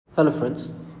Hello friends,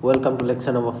 welcome to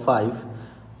lecture number 5,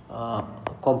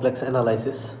 complex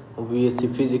analysis of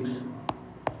VSC physics.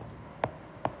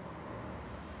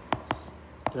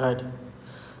 Right.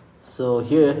 So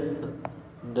here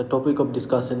the topic of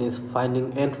discussion is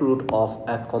finding nth root of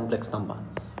a complex number.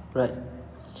 Right.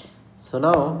 So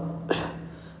now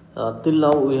till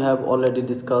now we have already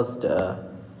discussed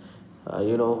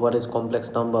what is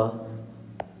complex number,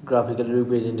 graphical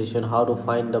representation, how to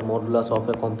find the modulus of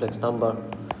a complex number,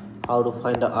 how to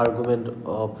find the argument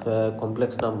of a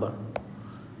complex number,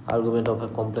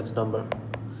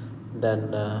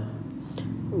 then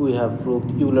we have proved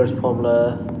Euler's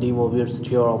formula, de Moivre's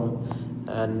theorem,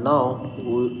 and now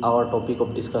our topic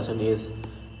of discussion is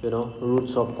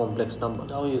roots of complex number.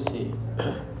 Now you see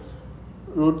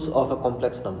roots of a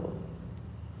complex number.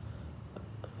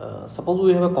 Suppose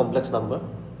we have a complex number,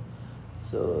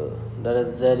 so that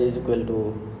is z is equal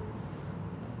to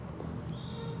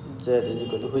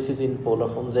which is in polar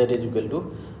form, z is equal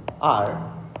to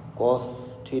r cos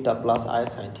theta plus I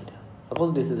sin theta.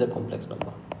 Suppose this is a complex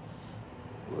number.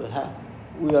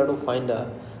 We are to find the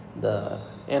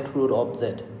nth root of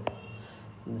z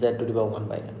to the power 1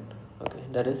 by n. Okay,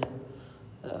 that is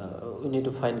we need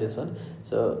to find this one.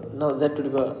 So now z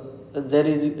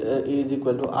is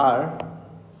equal to r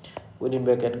within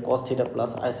bracket cos theta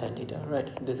plus I sin theta.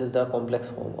 Right, this is the complex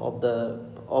form of a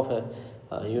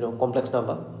complex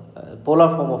number, polar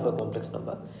form of a complex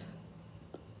number,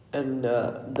 and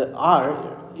the r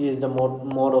is the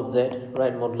mod of z,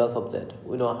 right? Modulus of z.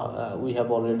 We know how, we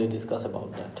have already discussed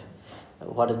about that.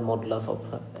 What is modulus of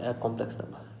a complex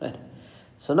number, right?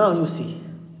 So now you see,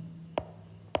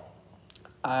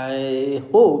 I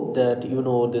hope that you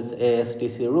know this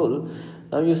ASTC rule.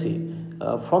 Now you see,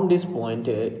 from this point,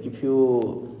 if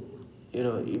you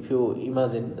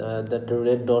imagine that the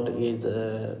red dot is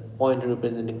a point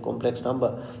representing complex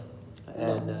number,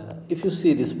 and if you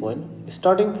see this point,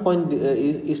 starting from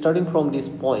this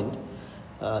point,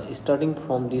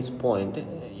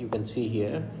 you can see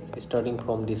here, starting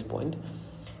from this point,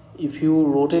 if you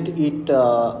rotate it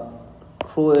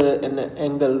through an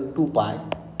angle 2 pi,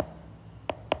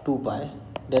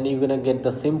 then you're gonna get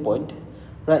the same point,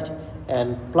 right?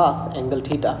 And plus angle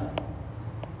theta,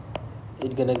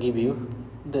 it's gonna give you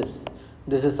this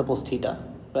is suppose theta,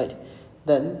 right?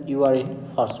 Then you are in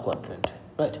first quadrant,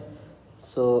 right?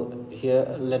 So here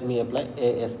let me apply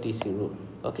ASTC rule.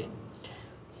 Okay,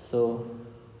 so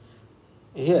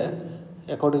here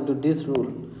according to this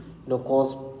rule,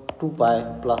 cos 2 pi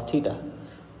plus theta,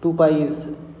 2 pi is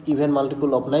even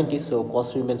multiple of 90, so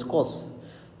cos remains cos.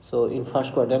 So in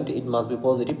first quadrant it must be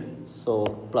positive, so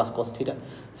plus cos theta.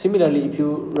 Similarly, if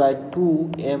you write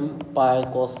 2m pi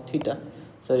cos theta,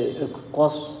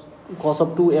 cos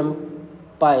of 2m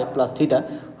pi plus theta,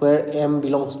 where m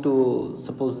belongs to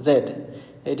suppose z,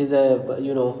 it is a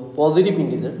positive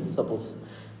integer, suppose,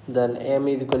 then m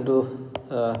is equal to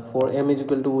for m is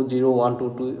equal to 0 1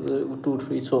 2 2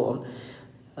 3 so on.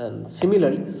 And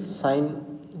similarly, sin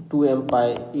 2m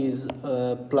pi is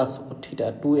plus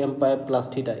theta, 2m pi plus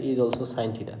theta is also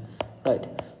sin theta, right?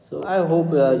 So I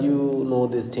hope you know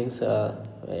these things,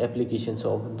 applications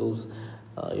of those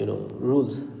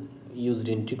rules used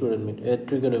in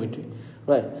trigonometry,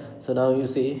 right? So now you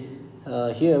see,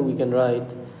 here we can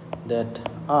write that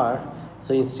r,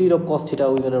 so instead of cos theta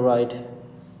we're going to write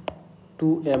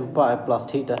 2m pi plus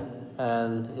theta,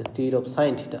 and instead of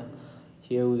sin theta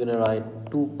here we're going to write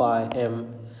 2 pi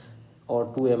m or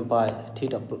 2m pi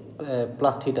theta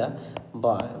plus theta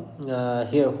by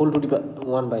here whole to the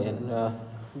 1 by n.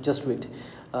 Just wait,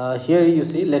 here you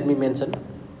see, let me mention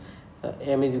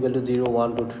m is equal to 0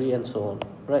 1 2 3 and so on,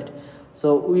 right?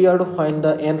 So we are to find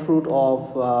the nth root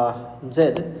of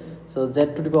z. So z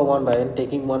to the power 1 by n,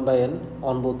 taking 1 by n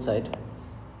on both sides,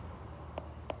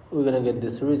 we're gonna get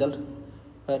this result,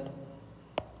 right?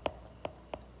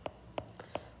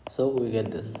 So we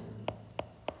get this.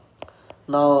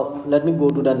 Now let me go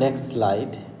to the next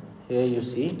slide. Here you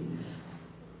see,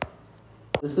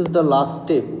 this is the last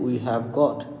step we have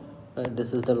got, right?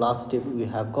 This is the last step we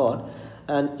have got,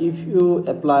 and if you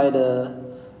apply the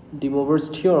de Moivre's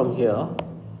theorem here,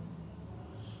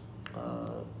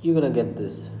 you're gonna get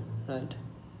this, right?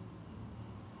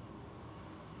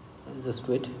 Just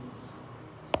wait.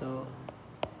 So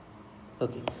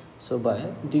okay, so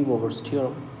by de Moivre's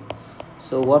theorem,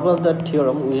 so what was that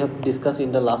theorem we have discussed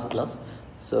in the last class?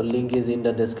 So link is in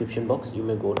the description box, you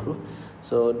may go through.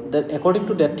 So that according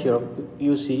to that theorem,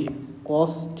 you see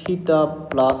cos theta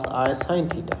plus I sin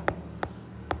theta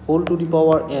whole to the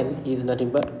power n is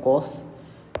nothing but cos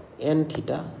n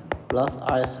theta plus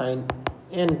I sin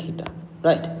n theta,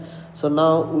 right? So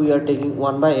now we are taking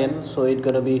 1 by n, so it's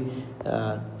gonna be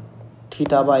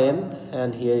theta by n,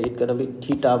 and here it gonna be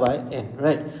theta by n,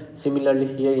 right?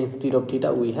 Similarly here instead of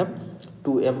theta we have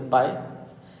 2m pi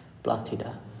plus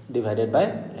theta divided by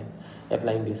n,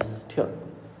 applying this theorem.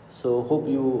 So hope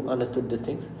you understood these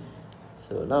things.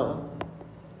 So now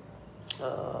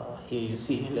here you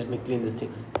see, let me clean these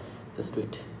things, just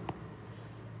wait.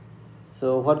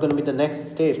 So what going to be the next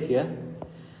step here?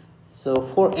 So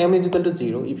for m is equal to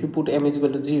 0, if you put m is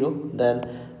equal to 0,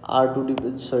 then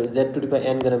z to the power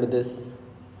n gonna be this.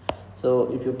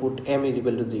 So if you put m is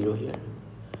equal to 0 here,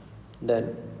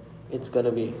 then it's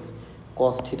gonna be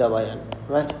cos theta by n,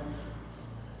 right?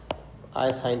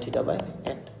 I sin theta by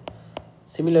n.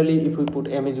 Similarly, if we put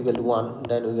m is equal to 1,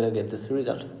 then we're gonna get this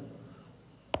result.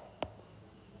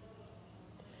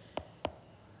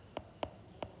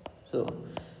 So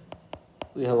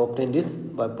we have obtained this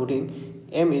by putting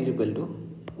m is equal to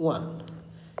 1.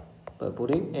 By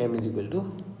putting m is equal to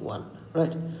 1,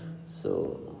 right?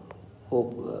 So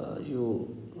hope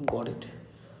you got it,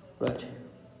 right?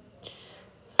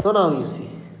 So now you see.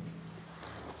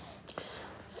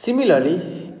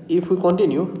 Similarly, if we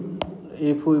continue,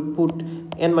 if we put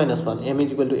n minus 1, m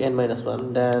is equal to n minus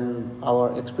 1, then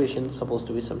our expression is supposed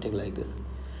to be something like this,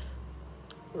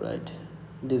 right?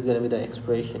 This is going to be the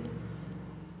expression.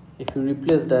 If you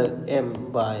replace the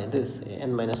m by this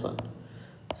n minus 1,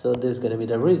 so this is going to be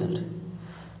the result.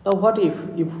 Now what if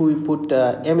we put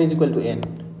m is equal to n,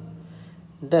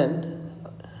 then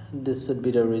this should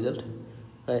be the result,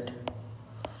 right?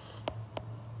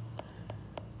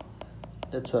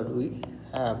 That's what we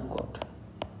have got,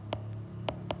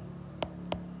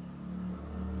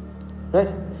 right?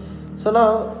 So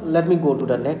now let me go to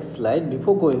the next slide.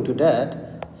 Before going to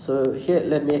that, so here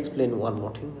let me explain one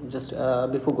more thing, just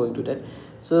before going to that.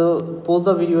 So pause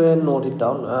the video and note it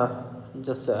down.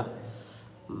 Just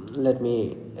let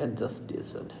me adjust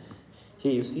this one.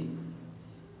 Here you see,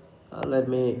 let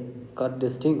me cut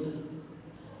these things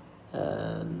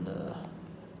and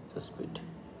just wait,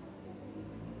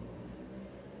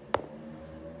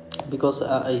 because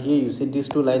here you see these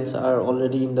two lines are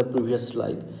already in the previous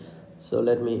slide. So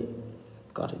let me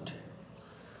cut it,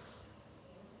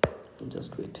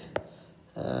 just wait,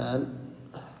 and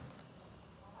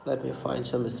let me find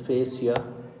some space here.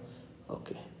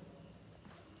 Okay,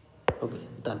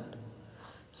 done.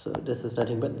 So this is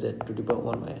nothing but z to the power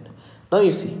 1 by n. Now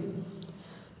you see,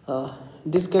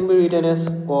 this can be written as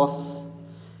cos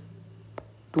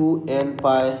 2n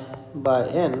pi by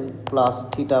n plus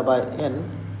theta by n,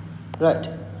 right?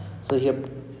 So here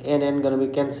n gonna be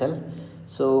cancelled,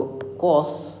 so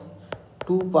cos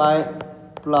 2 pi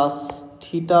plus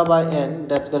theta by n,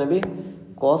 that's gonna be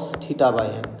cos theta by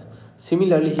n.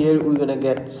 Similarly here we're gonna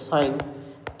get sin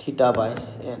theta by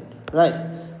n, right?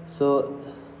 So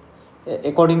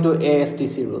according to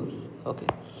ASTC rule, okay,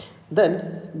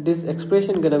 then this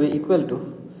expression gonna be equal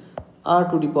to r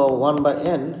to the power 1 by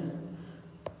n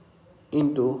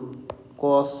into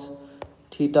cos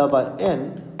theta by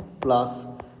n plus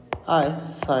I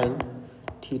sin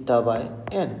theta by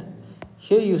n.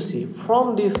 Here you see,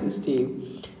 from this step,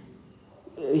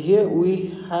 here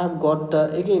we have got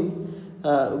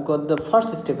got the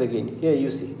first step again. Here you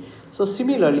see. So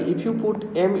similarly, if you put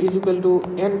m is equal to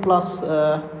n plus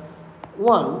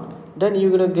 1, then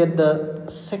you're gonna get the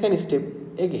second step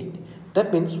again.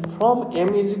 That means from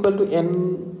m is equal to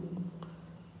n,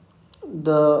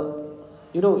 the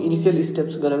initial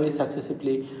steps gonna be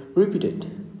successively repeated.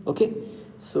 Okay,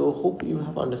 so hope you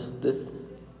have understood this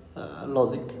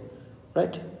logic,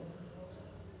 right?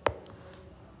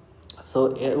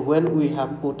 So when we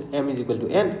have put m is equal to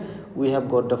n, we have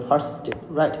got the first step,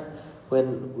 right?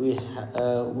 When we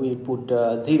put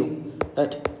 0,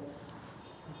 right?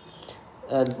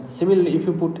 And similarly, if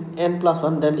you put n plus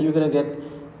 1, then you're gonna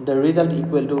get the result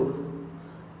equal to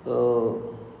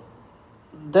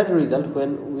that result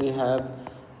when we have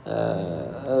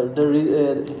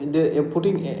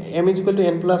putting m is equal to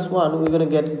n plus 1, we're gonna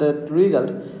get the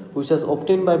result which is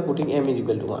obtained by putting m is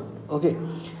equal to 1. Okay,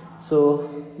 so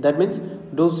that means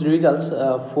those results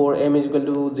for m is equal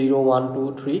to 0, 1,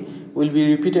 2, 3 will be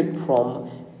repeated from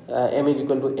m is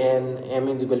equal to n, m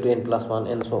is equal to n plus 1,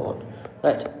 and so on,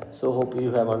 right? So hope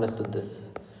you have understood this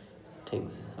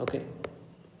things. Okay,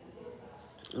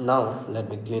 now let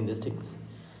me clean these things.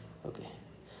 Okay,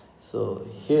 so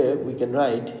here we can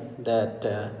write that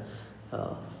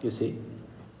you see,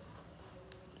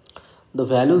 the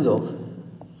values of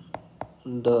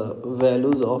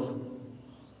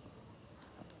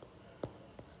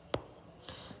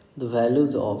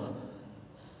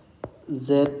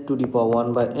z to the power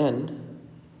 1 by n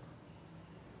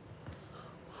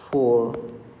for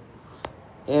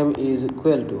m is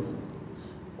equal to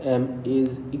m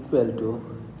is equal to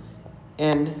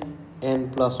n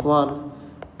plus 1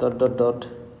 dot dot dot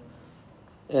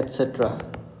etc.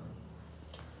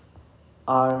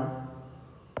 are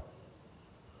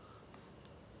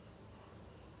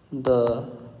the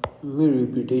mere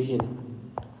repetition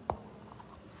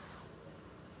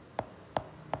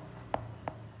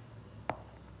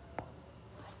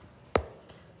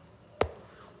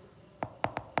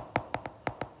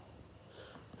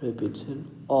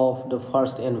of the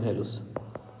first n values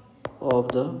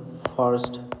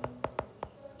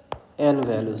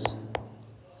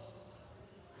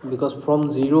because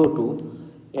from 0 to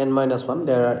n minus 1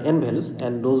 there are n values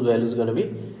and those values going to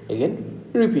be again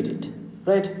repeated,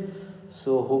 right?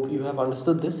 So hope you have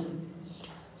understood this.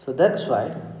 So that's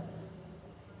why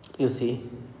you see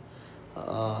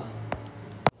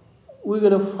we're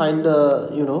going to find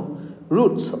the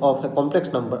roots of a complex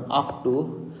number up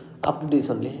to this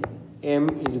only, m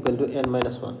is equal to n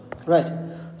minus 1, right?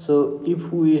 So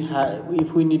if we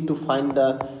need to find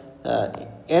the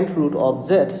nth root of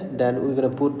z, then we're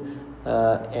going to put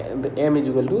m is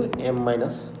equal to m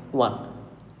minus 1,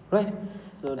 right?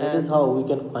 So that is how we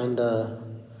can find the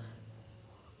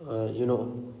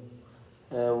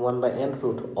 1 by nth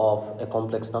root of a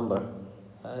complex number.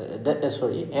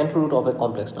 Nth root of a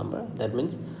complex number, that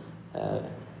means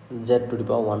z to the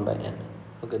power 1 by n.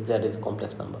 Okay, z is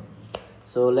complex number.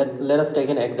 So let us take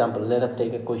an example. Let us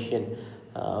take a question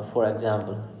for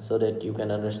example, so that you can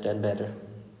understand better.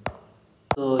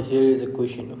 So here is a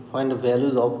question: find the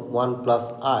values of 1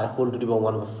 plus I whole to the power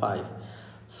 1 by 5.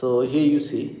 So here you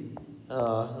see,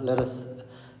 let us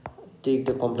take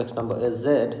the complex number as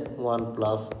z 1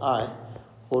 plus I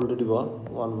whole to the power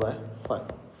 1 by 5.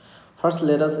 First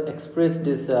let us express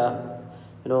this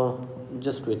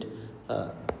just wait,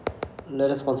 let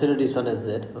us consider this one as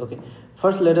z. Okay,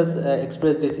 first let us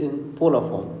express this in polar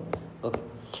form. Okay,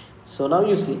 so now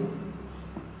you see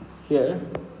here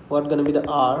what going to be the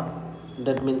r,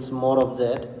 that means mod of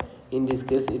z. In this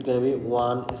case it's going to be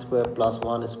 1 square plus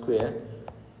 1 square,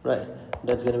 right?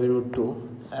 That's going to be root 2.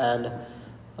 And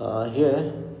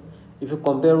here if you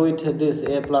compare with this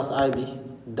a plus ib,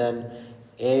 then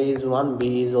a is 1,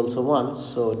 b is also 1,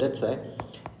 so that's why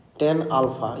tan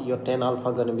alpha, your tan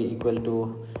alpha going to be equal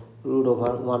to root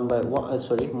over 1 by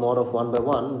 1, mod of 1 by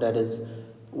 1, that is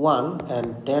 1,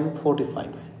 and tan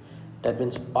 45, that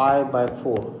means pi by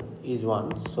 4 is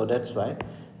 1, so that's why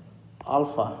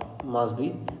alpha must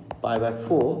be pi by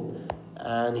 4.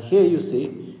 And here you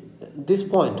see this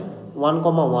point 1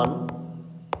 comma 1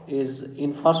 is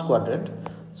in first quadrant,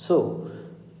 so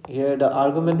here the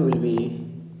argument will be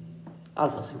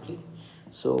alpha simply.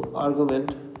 So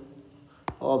argument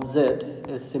of z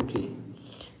is simply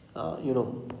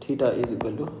theta is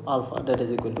equal to alpha, that is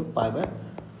equal to pi by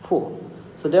 4.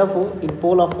 So therefore in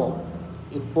polar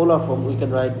form we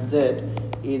can write z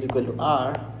is equal to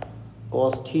r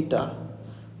cos theta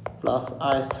plus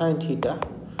I sin theta,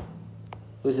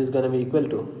 which is going to be equal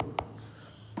to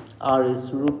r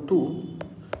is root 2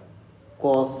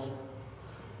 cos,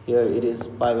 here it is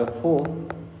pi by 4,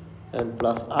 and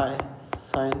plus I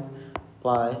sin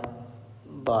pi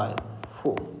by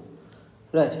 4,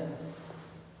 right?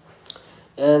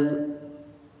 As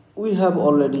we have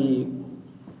already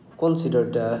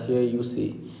considered, here you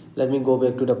see, let me go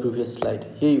back to the previous slide.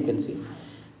 Here you can see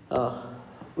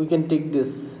we can take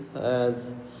this as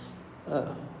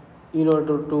in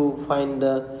order to find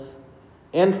the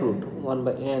nth root 1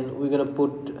 by n, we're going to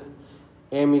put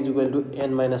m is equal to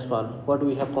n minus 1. What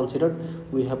we have considered?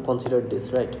 We have considered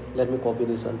this, right? Let me copy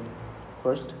this one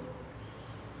first.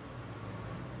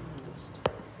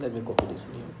 Let me copy this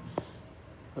one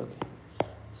here. Okay,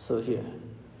 so here,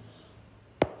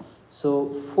 so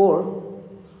for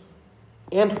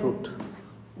nth root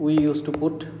we used to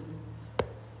put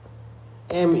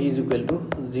m is equal to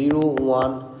 0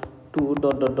 1 2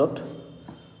 dot dot dot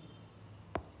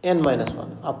n minus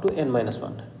 1 up to n minus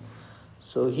 1.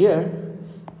 So here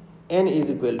n is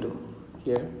equal to,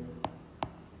 here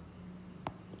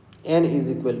n is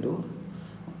equal to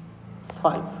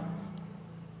 5,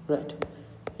 right?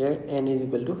 Here n is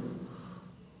equal to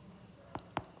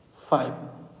 5.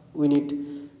 We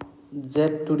need z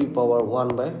to the power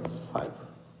 1 by 5.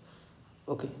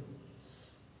 Okay,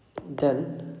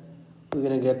 then we're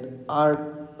gonna get r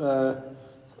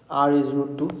is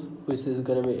root 2, which is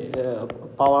gonna be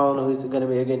power on, which is gonna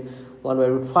be again 1 by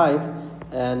root 5.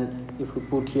 And if we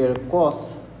put here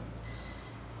cos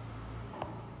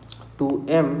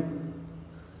 2m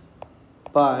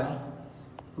pi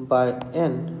by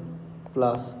n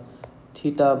plus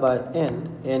theta by n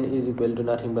is equal to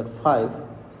nothing but 5,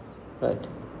 right?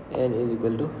 N is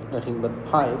equal to nothing but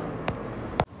 5.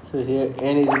 So here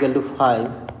n is equal to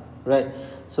 5, right?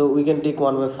 So we can take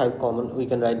 1 by 5 common. We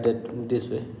can write that this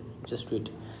way. Just wait,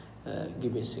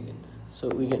 give me a second. So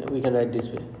we can write this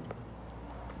way.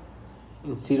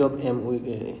 Instead of m, we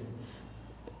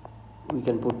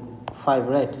can put 5,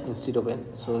 right, instead of n.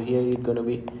 So here it's gonna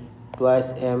be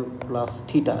twice m plus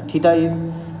theta. Theta is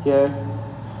here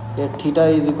theta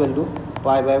is equal to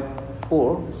pi by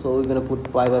 4. So we're gonna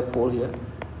put pi by 4 here.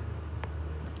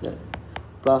 Yeah.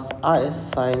 Plus I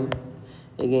sine,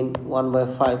 again 1 by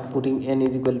 5, putting n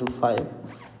is equal to 5.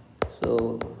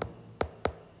 So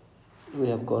we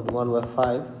have got 1 by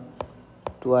 5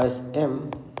 twice m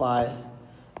pi.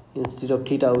 Instead of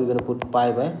theta we're going to put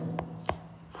pi by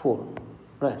 4,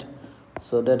 right?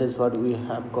 So that is what we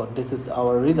have got. This is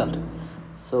our result.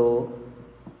 So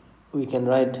we can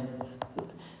write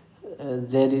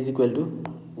z is equal to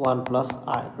 1 plus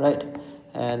I, right?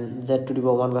 And z to the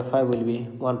power 1 by 5 will be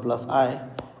 1 plus I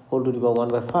whole to the power 1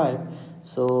 by 5.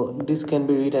 So this can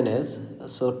be written as,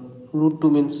 so root 2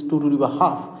 means 2 to the power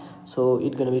half, so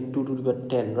it's going to be 2 to the power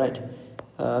 10, right?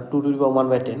 2 to the power 1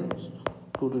 by 10,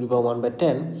 2 to the power 1 by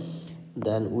 10.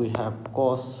 Then we have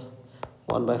cos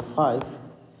 1 by 5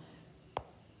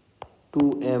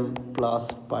 2m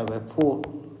plus pi by 4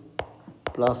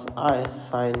 plus I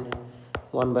sine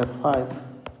 1 by 5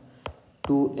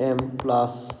 2m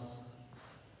plus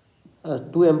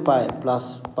 2m pi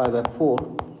plus pi by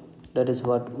 4. That is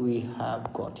what we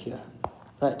have got here,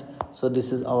 right? So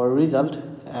this is our result,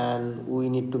 and we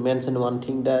need to mention one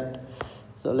thing that,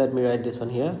 so let me write this one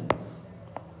here.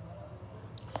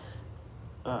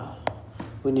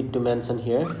 We need to mention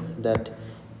here that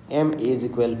m is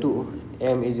equal to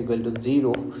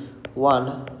 0,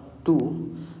 1,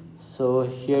 2. So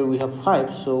here we have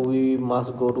 5, so we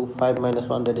must go to 5 minus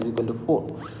 1, that is equal to 4.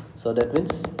 So that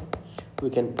means we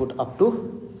can put up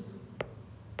to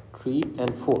 3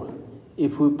 and 4.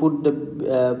 If we put the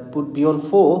put beyond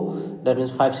 4, that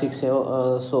means 5, 6,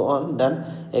 so on, then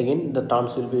again the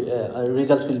terms will be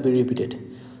results will be repeated.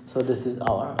 So this is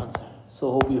our answer.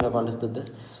 So hope you have understood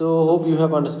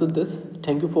this.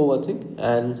 Thank you for watching,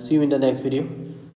 and see you in the next video.